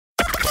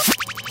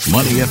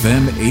Money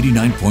FM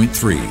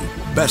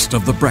 89.3, best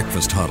of the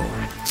breakfast huddle.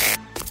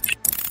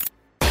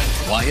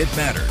 Why it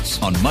matters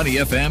on Money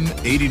FM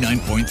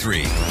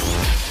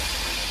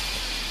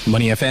 89.3.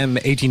 Money FM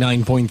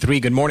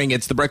 89.3. Good morning.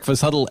 It's the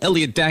Breakfast Huddle.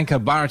 Elliot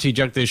Danker, Bharati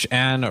Jagdish,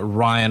 and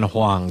Ryan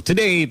Huang.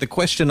 Today, the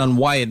question on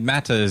why it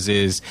matters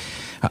is,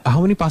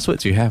 how many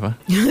passwords do you have?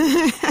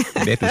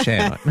 Dare to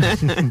share?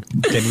 Can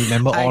you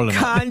remember all of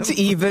them? I can't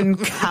even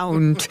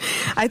count.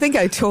 I think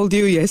I told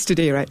you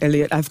yesterday, right,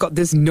 Elliot? I've got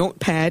this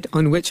notepad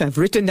on which I've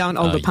written down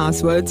all the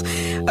passwords.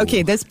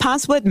 Okay, there's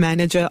Password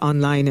Manager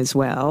online as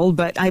well,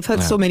 but I've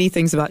heard so many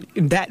things about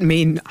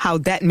how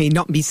that may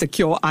not be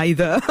secure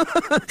either.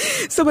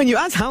 So when you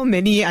ask how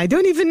many, I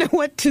don't even know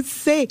what to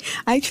say.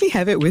 I actually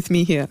have it with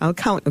me here. I'll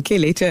count,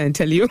 later and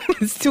tell you.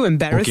 It's too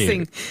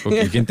embarrassing.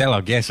 Okay. You can tell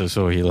our guest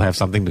also. He'll have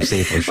something to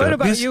say for sure. What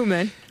about you,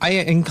 man? I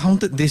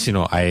encountered this,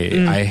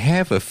 I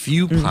have a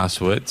few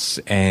passwords,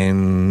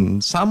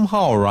 and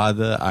somehow or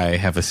rather I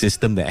have a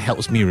system that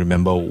helps me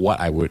remember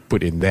what I would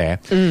put in there.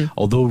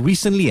 Although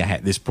recently I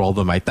had this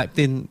problem. I typed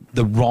in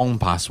the wrong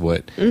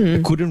password.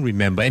 I couldn't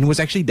remember, and it was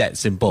actually that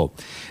simple.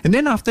 And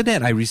then after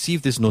that, I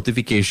received this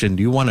notification: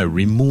 do you want to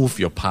remove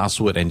your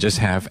password and just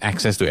have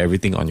access to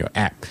everything on your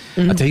app?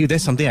 I tell you,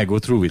 that's something I go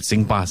through with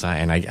SingPass,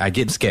 and I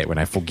get scared when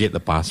I forget the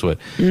password.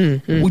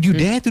 Would you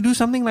dare to do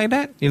something like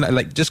that?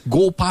 Like just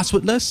go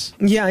passwordless?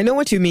 Yeah, I know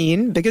what you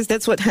mean, because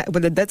that's what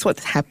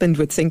happened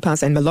with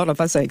SingPass, and a lot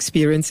of us are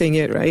experiencing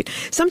it, right?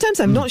 Sometimes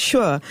I'm not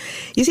sure.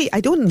 You see,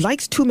 I don't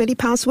like too many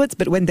passwords,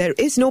 but when there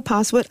is no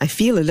password, I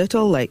feel a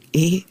little like,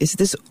 is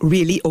this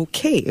really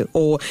okay?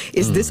 Or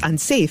is this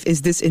unsafe?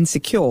 Is this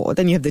insecure?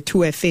 Then you have the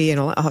 2FA and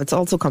all. It's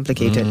also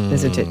complicated,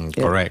 isn't it?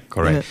 Yeah. Correct.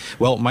 Yeah.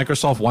 Well,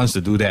 Microsoft wants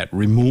to do that,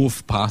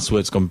 remove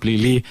passwords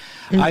completely.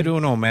 I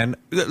don't know, man.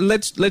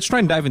 Let's try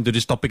and dive into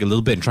this topic a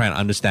little bit and try and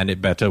understand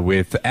it better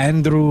with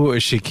Andrew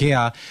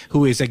Shikea,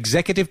 who is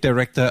Executive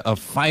Director of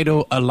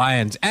FIDO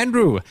Alliance.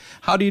 Andrew,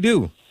 how do you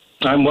do?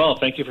 I'm well.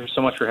 Thank you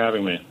so much for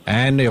having me.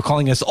 And you're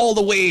calling us all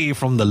the way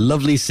from the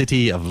lovely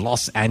city of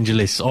Los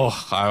Angeles.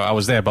 Oh, I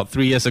was there about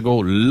 3 years ago.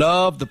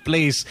 Love the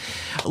place.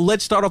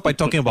 Let's start off by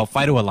talking about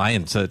FIDO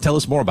Alliance. Tell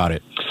us more about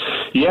it.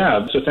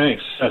 Yeah, so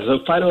thanks. So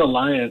FIDO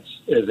Alliance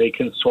is a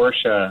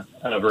consortia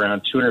of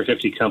around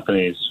 250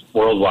 companies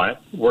worldwide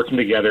working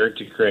together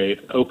to create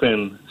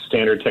open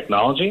standard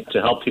technology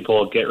to help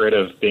people get rid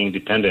of being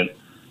dependent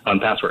on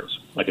passwords,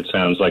 like it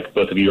sounds like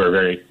both of you are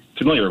very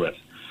familiar with.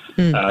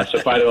 So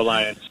FIDO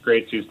Alliance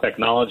creates these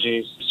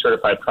technologies,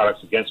 certify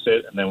products against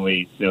it, and then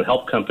we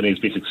help companies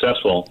be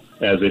successful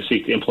as they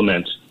seek to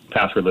implement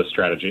passwordless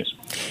strategies.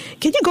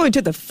 Can you go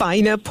into the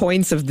finer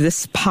points of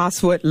this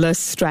passwordless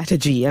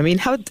strategy? I mean,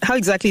 how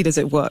exactly does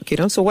it work?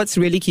 So what's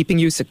really keeping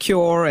you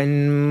secure,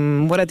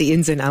 and what are the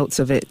ins and outs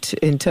of it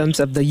in terms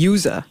of the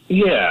user?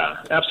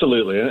 Yeah,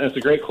 absolutely. And it's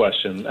a great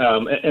question.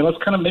 And let's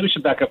maybe we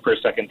should back up for a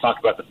second and talk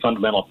about the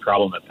fundamental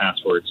problem that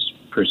passwords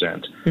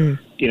present.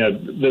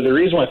 The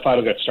reason why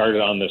FIDO got started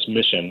on this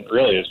mission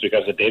really is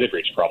because of the data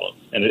breach problem.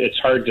 And it's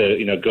hard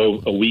to,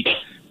 go a week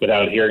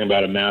without hearing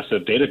about a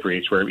massive data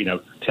breach where,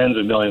 tens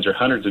of millions or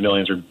hundreds of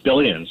millions or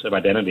billions of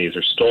identities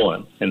are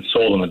stolen and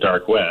sold on the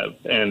dark web.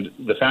 And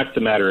the fact of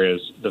the matter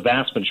is the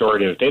vast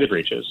majority of data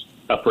breaches,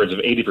 upwards of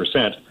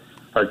 80%,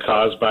 are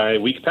caused by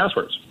weak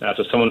passwords.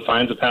 So someone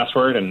finds a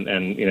password and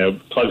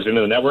plugs it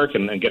into the network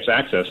and gets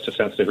access to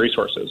sensitive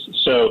resources.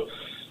 So,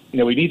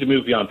 we need to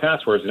move beyond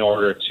passwords in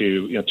order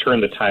to,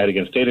 turn the tide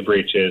against data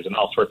breaches and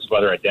all sorts of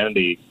other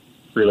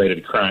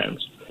identity-related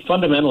crimes.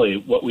 Fundamentally,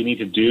 what we need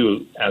to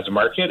do as a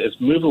market is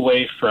move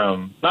away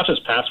from not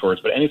just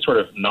passwords, but any sort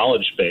of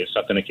knowledge-based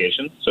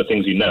authentication, so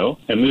things you know,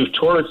 and move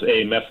towards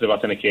a method of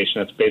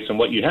authentication that's based on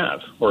what you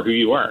have or who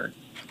you are.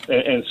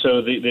 And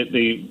so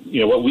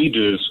what we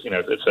do is,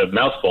 it's a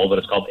mouthful, but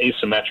it's called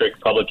asymmetric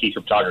public key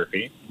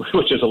cryptography,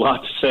 which is a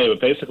lot to say.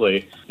 But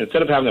basically,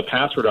 instead of having a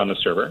password on the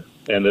server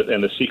and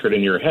the secret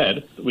in your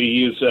head, we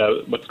use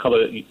what's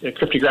called a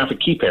cryptographic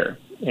key pair.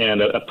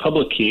 And a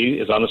public key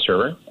is on the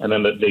server, and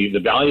then the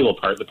valuable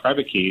part, the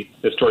private key,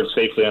 is stored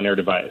safely on your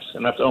device.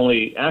 And that's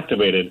only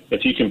activated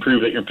if you can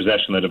prove that you're in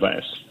possession of the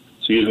device.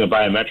 So using a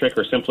biometric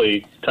or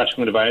simply touching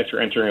the device or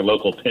entering a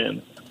local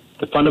PIN.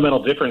 The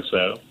fundamental difference,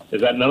 though,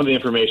 is that none of the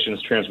information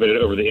is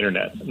transmitted over the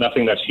internet.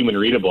 Nothing that's human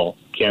readable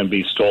can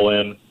be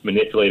stolen,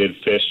 manipulated,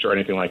 phished, or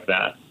anything like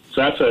that. So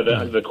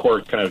that's the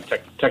core kind of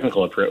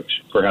technical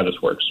approach for how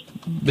this works.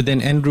 But then,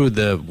 Andrew,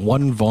 the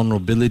one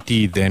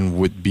vulnerability then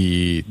would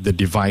be the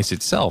device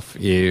itself.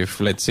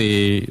 If, let's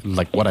say,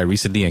 like what I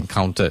recently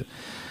encountered,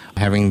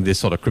 having this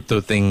sort of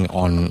crypto thing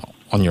on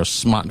your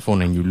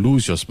smartphone and you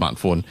lose your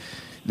smartphone,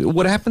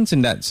 what happens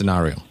in that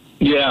scenario?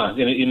 Yeah,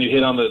 and you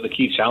hit on the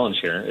key challenge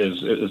here.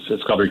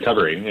 It's called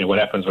recovery. What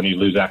happens when you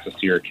lose access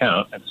to your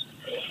account,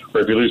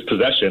 or if you lose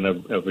possession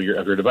of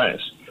your device.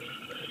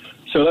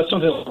 So that's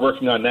something we're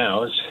working on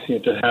now, is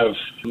to have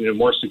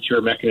more secure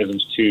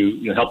mechanisms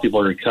to help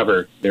people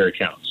recover their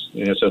accounts.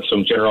 So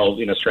some general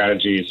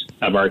strategies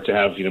are to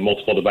have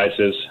multiple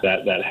devices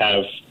that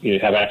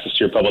have access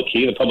to your public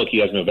key. The public key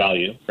has no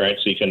value, right?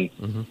 So you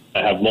can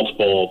have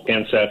multiple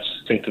handsets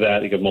synced to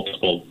that. You can have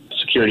multiple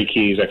security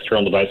keys,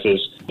 external devices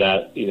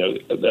that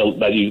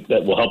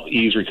that will help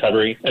ease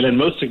recovery. And then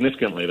most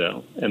significantly,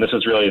 though, and this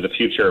is really the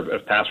future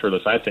of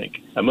passwordless, I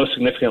think, most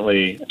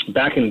significantly,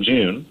 back in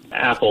June,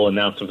 Apple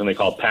announced something they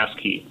call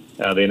Passkey.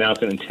 They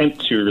announced an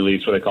intent to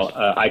release what they call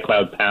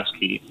iCloud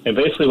Passkey. And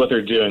basically what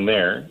they're doing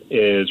there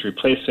is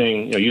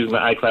replacing, using the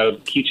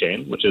iCloud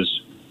keychain, which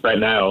is right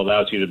now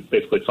allows you to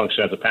basically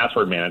function as a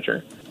password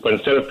manager. But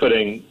instead of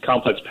putting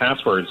complex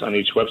passwords on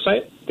each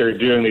website, they're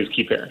doing these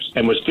key pairs.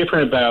 And what's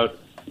different about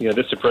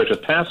this approach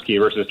with Passkey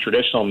versus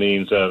traditional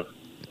means of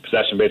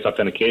possession-based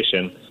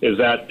authentication is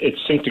that it's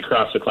synced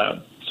across the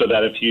cloud, so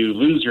that if you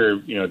lose your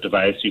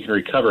device, you can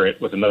recover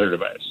it with another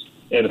device.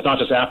 And it's not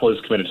just Apple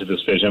is committed to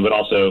this vision, but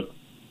also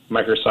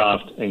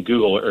Microsoft and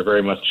Google are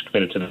very much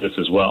committed to this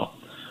as well.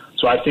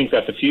 So I think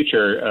that the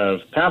future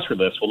of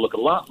passwordless will look a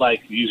lot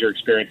like the user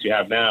experience you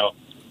have now,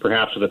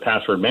 perhaps with a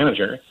password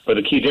manager. But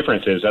the key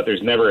difference is that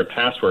there's never a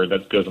password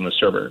that goes on the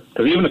server.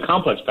 Because even a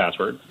complex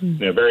password,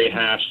 very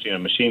hashed,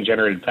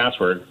 machine-generated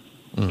password,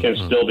 can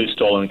still be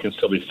stolen, can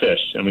still be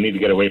phished. And we need to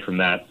get away from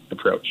that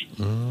approach.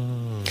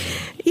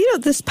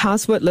 This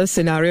passwordless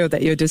scenario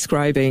that you're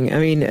describing, I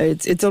mean,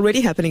 it's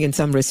already happening in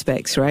some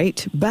respects,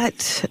 right?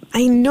 But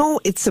I know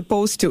it's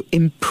supposed to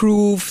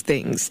improve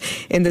things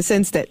in the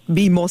sense that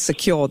be more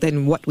secure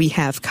than what we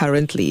have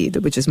currently,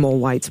 which is more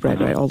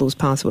widespread, right? All those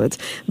passwords.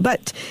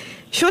 But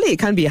surely it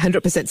can't be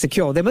 100%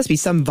 secure. There must be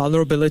some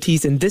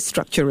vulnerabilities in this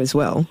structure as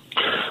well.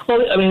 Well,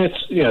 I mean,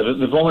 it's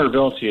the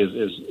vulnerability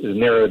is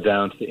narrowed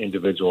down to the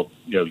individual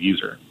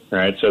user,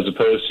 right? So as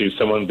opposed to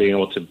someone being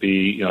able to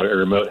be a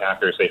remote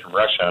hacker, say from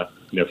Russia,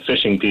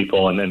 phishing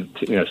people and then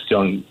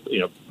stealing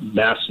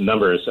mass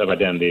numbers of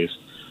identities,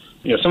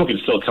 someone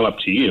could still come up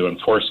to you and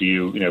force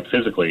you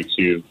physically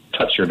to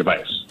touch your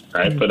device,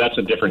 right? But that's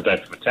a different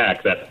type of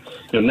attack that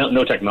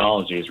no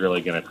technology is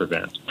really going to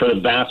prevent. For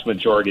the vast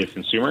majority of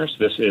consumers,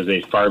 this is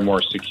a far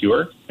more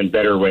secure and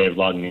better way of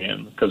logging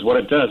in. Because what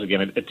it does,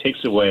 again, it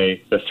takes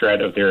away the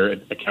threat of their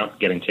account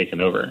getting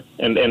taken over.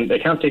 And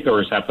account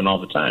takeovers happen all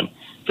the time.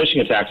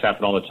 Phishing attacks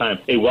happen all the time.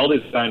 A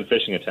well-designed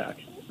phishing attack,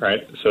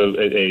 right? So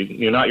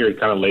not your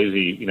kind of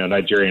lazy,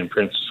 Nigerian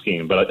prince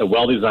scheme, but a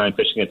well-designed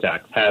phishing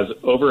attack has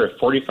over a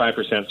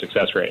 45%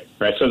 success rate,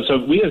 right? So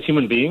we as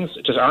human beings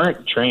just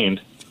aren't trained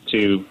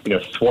to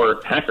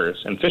thwart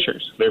hackers and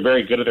phishers. They're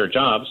very good at their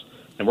jobs,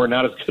 and we're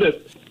not as good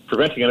at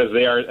preventing it as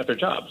they are at their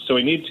jobs. So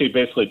we need to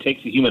basically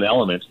take the human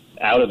element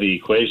out of the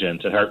equation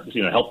to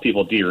help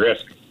people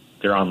de-risk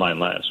their online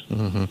lives.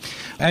 Mm-hmm.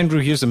 Andrew,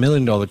 here's $1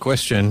 million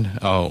question,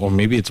 or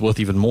maybe it's worth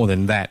even more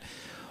than that.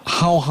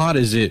 How hard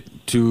is it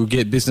to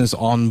get business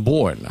on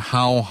board?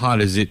 How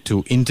hard is it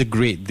to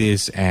integrate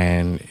this?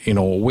 And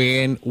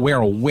where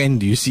or when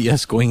do you see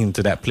us going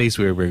into that place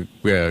where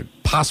we're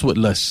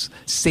passwordless,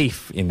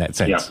 safe in that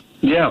sense?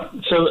 Yeah.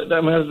 So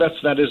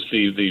that is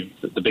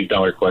the big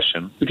dollar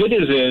question. The good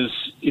news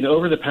is,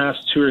 over the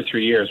past 2 or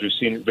 3 years, we've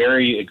seen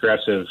very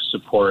aggressive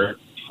support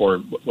for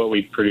what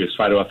we produce,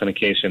 FIDO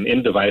authentication,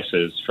 in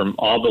devices from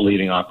all the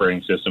leading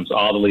operating systems,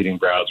 all the leading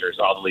browsers,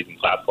 all the leading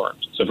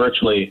platforms. So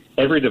virtually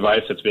every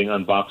device that's being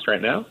unboxed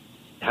right now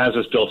has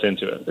this built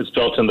into it. It's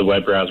built in the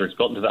web browser. It's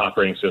built into the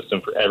operating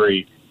system for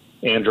every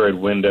Android,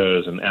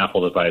 Windows, and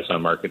Apple device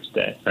on market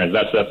today. Right?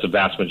 That's the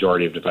vast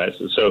majority of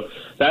devices. So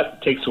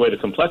that takes away the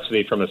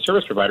complexity from a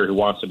service provider who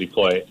wants to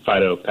deploy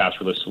FIDO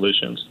passwordless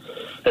solutions.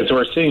 And so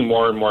we're seeing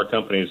more and more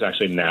companies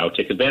actually now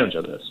take advantage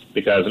of this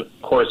because, of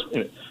course,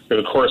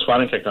 there's a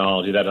corresponding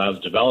technology that allows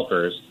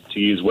developers to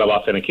use web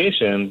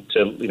authentication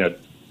to,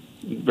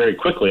 very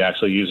quickly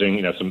actually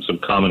using, some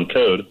common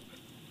code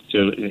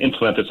to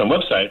implement this on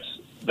websites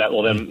that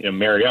will then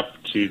marry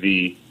up to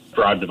the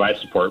broad device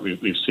support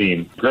we've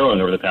seen growing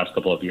over the past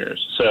couple of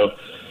years. So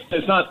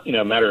it's not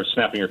a matter of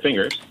snapping your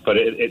fingers, but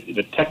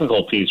the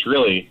technical piece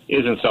really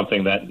isn't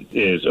something that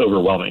is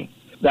overwhelming.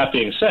 That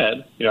being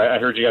said, I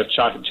heard you guys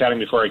chatting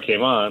before I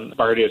came on.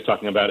 Farhadi is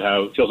talking about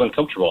how it feels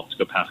uncomfortable to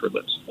go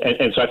passwordless.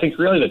 And so I think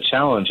really the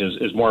challenge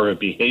is more of a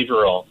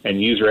behavioral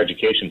and user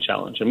education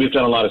challenge. And we've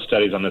done a lot of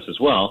studies on this as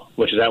well,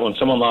 which is that when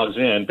someone logs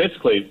in,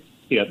 basically,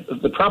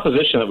 the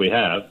proposition that we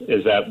have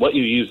is that what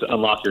you use to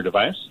unlock your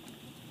device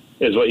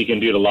is what you can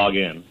do to log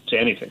in to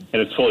anything,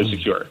 and it's fully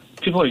secure.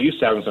 People are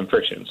used to having some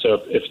friction.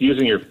 So if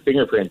using your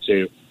fingerprint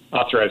to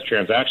authorize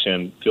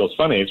transaction feels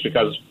funny, it's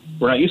because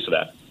we're not used to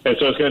that. And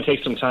so it's going to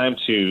take some time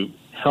to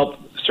help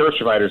service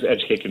providers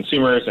educate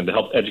consumers and to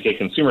help educate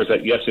consumers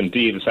that, yes,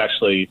 indeed, this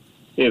actually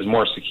is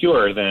more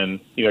secure than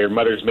your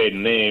mother's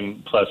maiden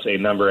name plus a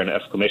number and an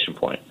exclamation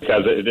point,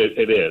 because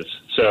it is.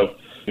 So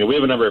we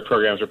have a number of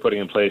programs we're putting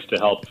in place to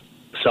help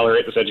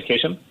accelerate this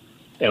education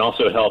and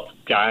also help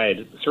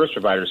guide service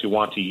providers who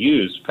want to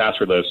use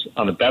passwordless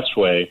on the best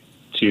way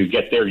to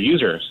get their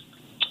users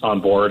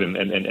on board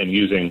and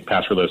using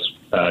passwordless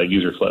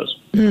user flows.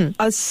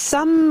 Are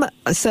some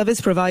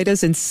service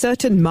providers in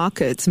certain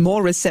markets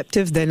more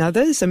receptive than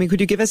others? I mean, could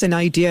you give us an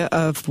idea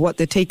of what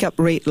the take-up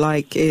rate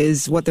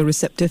is, what the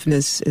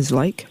receptiveness is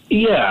like?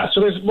 Yeah,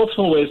 so there's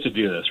multiple ways to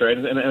do this, right?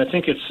 And I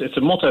think it's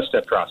a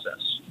multi-step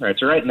process. right?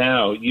 So right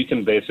now, you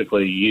can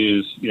basically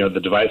use, the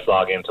device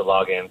login to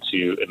log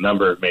into a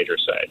number of major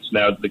sites.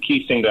 Now, the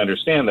key thing to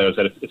understand, though, is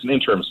that it's an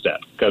interim step,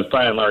 because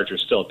by and large,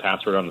 there's still a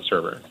password on the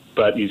server.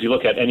 But as you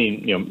look at any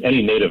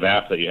native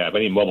app that you have,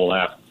 any mobile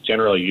app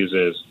generally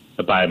uses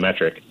a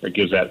biometric or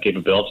gives that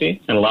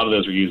capability, and a lot of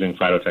those are using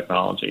FIDO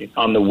technology.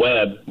 On the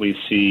web, we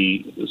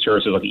see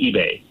services like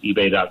eBay,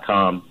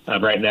 ebay.com.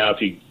 Right now,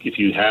 if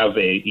you have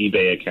a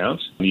eBay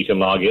account, you can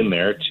log in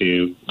there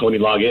when you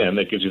log in,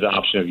 it gives you the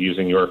option of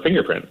using your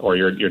fingerprint or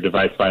your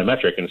device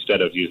biometric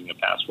instead of using a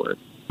password.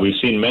 We've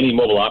seen many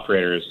mobile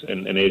operators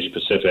in Asia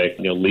Pacific,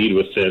 lead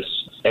with this.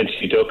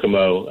 NTT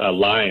Docomo,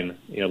 Line,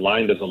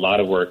 Line does a lot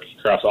of work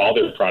across all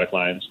their product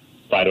lines.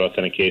 FIDO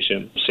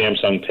authentication,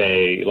 Samsung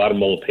Pay, a lot of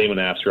mobile payment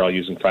apps are all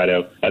using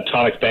FIDO.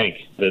 Tonic Bank,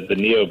 the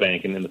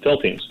neobank in the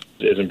Philippines,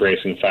 is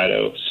embracing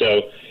FIDO.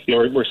 So,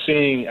 we're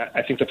seeing,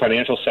 I think, the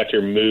financial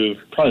sector move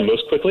probably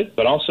most quickly,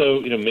 but also,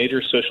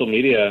 major social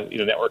media,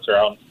 networks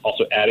are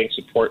also adding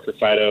support for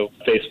FIDO.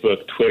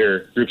 Facebook,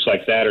 Twitter, groups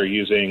like that are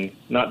using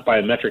not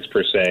biometrics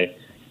per se,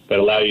 but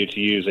allow you to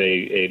use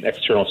an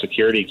external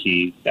security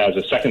key as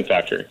a second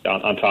factor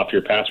on top of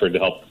your password to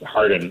help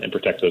harden and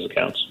protect those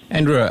accounts.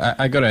 Andrew,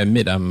 I got to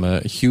admit, I'm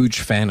a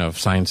huge fan of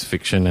science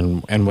fiction,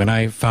 and when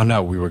I found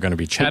out we were going to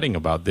be chatting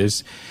about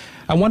this,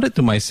 I wondered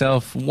to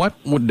myself, what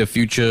would the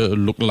future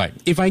look like?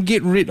 If I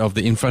get rid of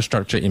the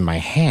infrastructure in my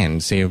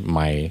hand, say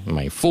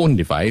my phone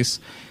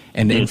device,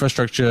 and the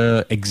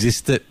infrastructure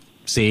existed,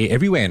 say,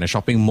 everywhere in a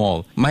shopping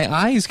mall, my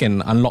eyes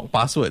can unlock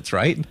passwords,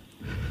 right?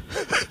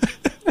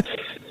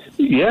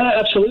 Yeah,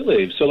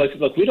 absolutely. So,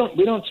 look, we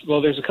don't.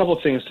 Well, there's a couple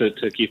of things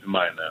to keep in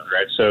mind, though,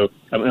 right? So,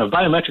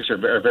 biometrics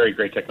are very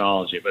great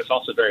technology, but it's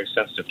also very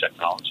sensitive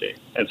technology.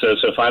 And so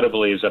FIDO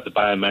believes that the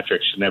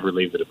biometrics should never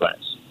leave the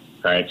device,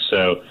 right?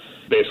 So,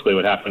 basically,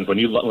 what happens when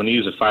you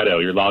use a FIDO,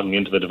 you're logging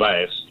into the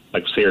device,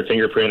 like say your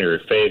fingerprint or your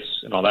face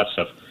and all that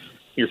stuff.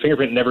 Your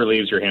fingerprint never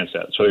leaves your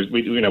handset. So,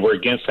 we're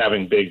against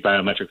having big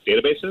biometric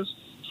databases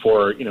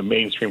for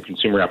mainstream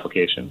consumer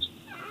applications.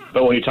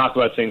 But when you talk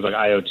about things like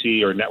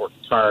IoT or network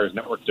cars,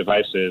 network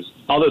devices,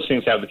 all those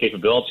things have the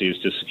capabilities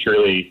to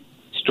securely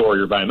store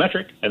your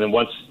biometric. And then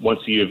once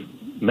you've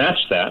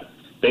matched that,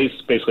 they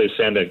basically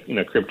send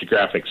a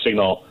cryptographic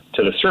signal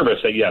to the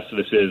service that, yes,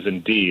 this is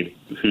indeed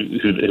who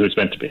it's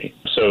meant to be.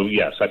 So,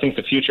 yes, I think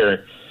the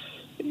future,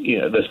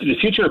 the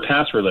future of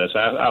passwordless,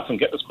 I often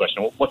get this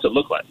question, what's it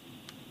look like?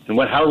 And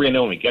how are we going to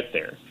know when we get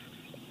there?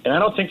 And I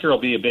don't think there will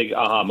be a big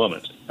aha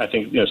moment. I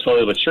think,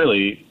 slowly but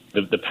surely,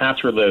 the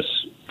passwordless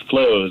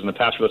flows and the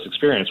passwordless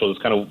experience will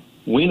just kind of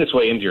wean its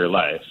way into your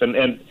life.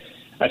 And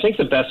I think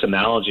the best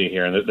analogy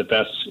here and the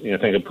best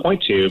thing to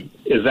point to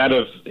is that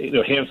of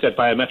handset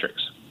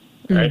biometrics,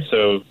 right?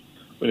 So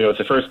it's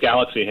the first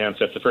Galaxy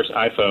handset, the first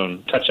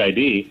iPhone Touch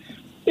ID.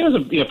 It was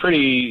a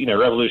pretty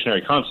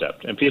revolutionary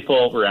concept, and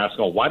people were asking,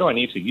 well, why do I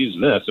need to use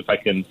this if I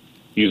can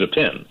use a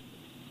PIN?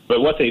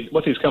 But what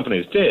these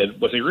companies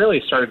did was they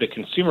really started to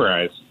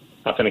consumerize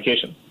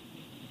authentication,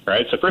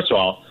 right? So first of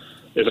all,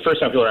 it's the first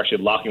time people are actually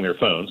locking their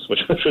phones,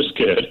 which was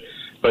good.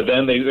 But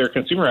then they're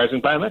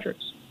consumerizing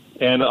biometrics.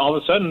 And all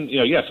of a sudden,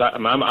 yes,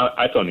 I'm an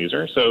iPhone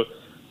user. So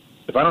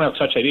if I don't have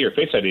Touch ID or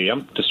Face ID,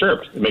 I'm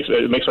disturbed.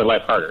 It makes my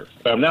life harder.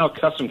 But I'm now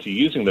accustomed to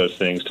using those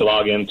things to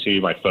log into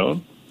my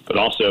phone, but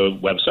also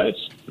websites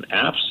and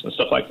apps and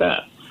stuff like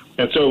that.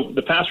 And so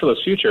the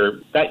passwordless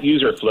future, that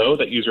user flow,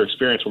 that user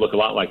experience will look a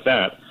lot like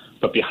that.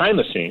 But behind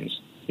the scenes,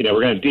 we're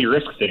going to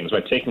de-risk things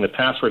by taking the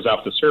passwords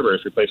off the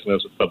servers, replacing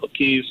those with public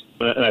keys.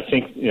 And I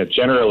think,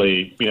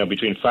 generally,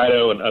 between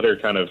FIDO and other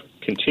kind of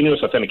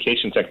continuous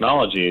authentication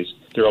technologies,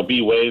 there will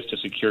be ways to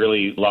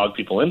securely log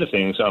people into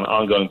things on an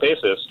ongoing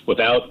basis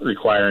without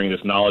requiring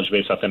this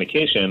knowledge-based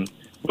authentication,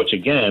 which,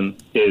 again,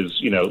 is,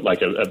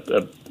 like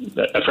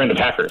a friend of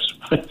hackers.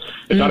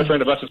 It's not a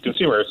friend of us as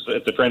consumers.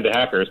 It's a friend to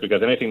hackers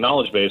because anything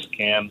knowledge-based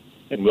can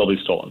and will be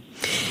stolen.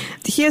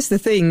 Here's the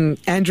thing,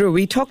 Andrew.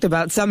 We talked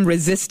about some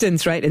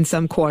resistance, right, in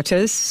some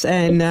quarters,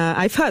 and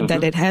I've heard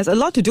that it has a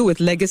lot to do with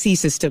legacy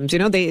systems.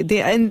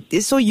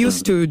 They're so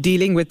used to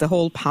dealing with the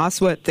whole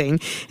password thing,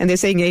 and they're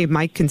saying, hey,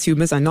 my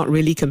consumers are not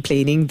really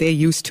complaining. They're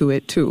used to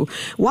it too.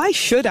 Why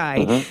should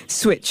I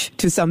switch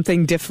to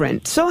something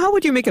different? So how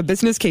would you make a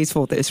business case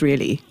for this,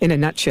 really, in a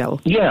nutshell?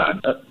 Yeah,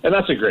 and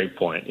that's a great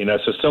point.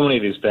 So many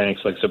of these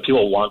banks, so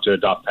people want to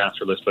adopt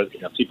passwordless, but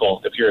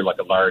people, if you're like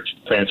a large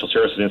financial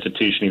services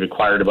institution, you've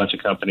acquired a bunch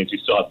of companies, you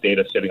still have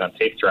data sitting on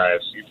tape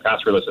drives. Your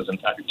passwordless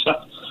isn't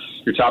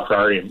your top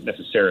priority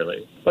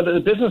necessarily. But the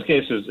business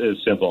case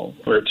is simple.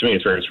 Or to me,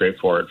 it's very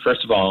straightforward.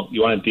 First of all,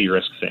 you want to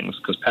de-risk things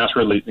because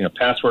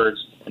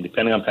passwords and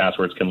depending on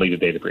passwords can lead to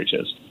data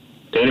breaches.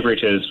 Data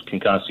breaches can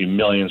cost you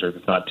millions, or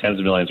if not tens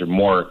of millions, or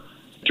more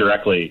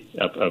directly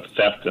of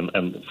theft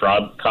and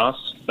fraud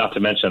costs. Not to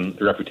mention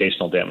the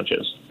reputational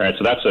damages. Right,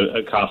 so that's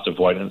a cost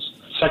avoidance.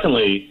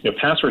 Secondly,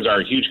 passwords are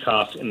a huge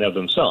cost in and of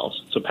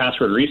themselves. So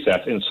password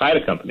resets inside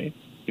a company,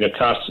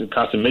 cost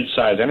a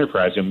mid-sized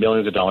enterprise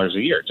millions of dollars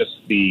a year. Just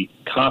the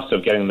cost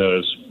of getting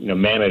those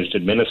managed,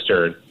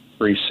 administered,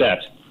 reset,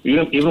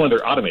 even when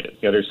they're automated.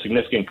 There's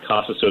significant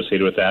costs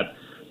associated with that.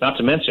 not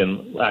to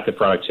mention lack of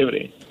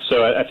productivity.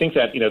 So I think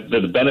that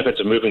the benefits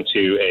of moving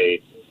to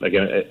a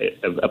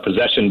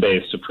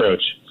possession-based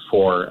approach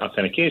for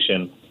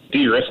authentication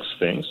de-risks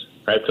things,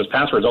 right? Because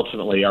passwords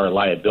ultimately are a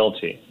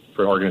liability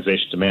for an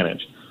organization to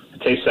manage.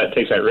 It takes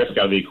that risk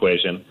out of the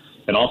equation,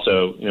 and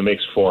also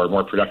makes for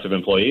more productive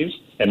employees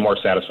and more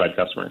satisfied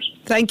customers.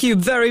 Thank you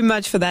very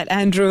much for that,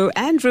 Andrew.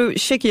 Andrew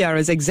Shikyar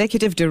is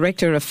Executive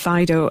Director of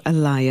FIDO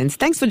Alliance.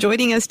 Thanks for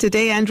joining us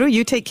today, Andrew.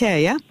 You take care,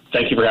 yeah?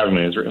 Thank you for having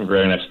me. It was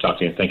very nice to talk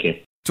to you. Thank you.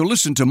 To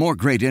listen to more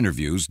great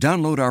interviews,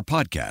 download our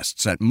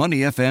podcasts at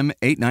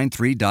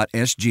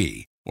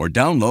moneyfm893.sg or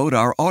download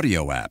our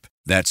audio app.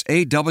 That's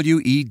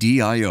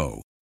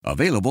AWEDIO.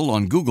 Available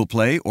on Google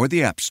Play or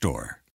the App Store.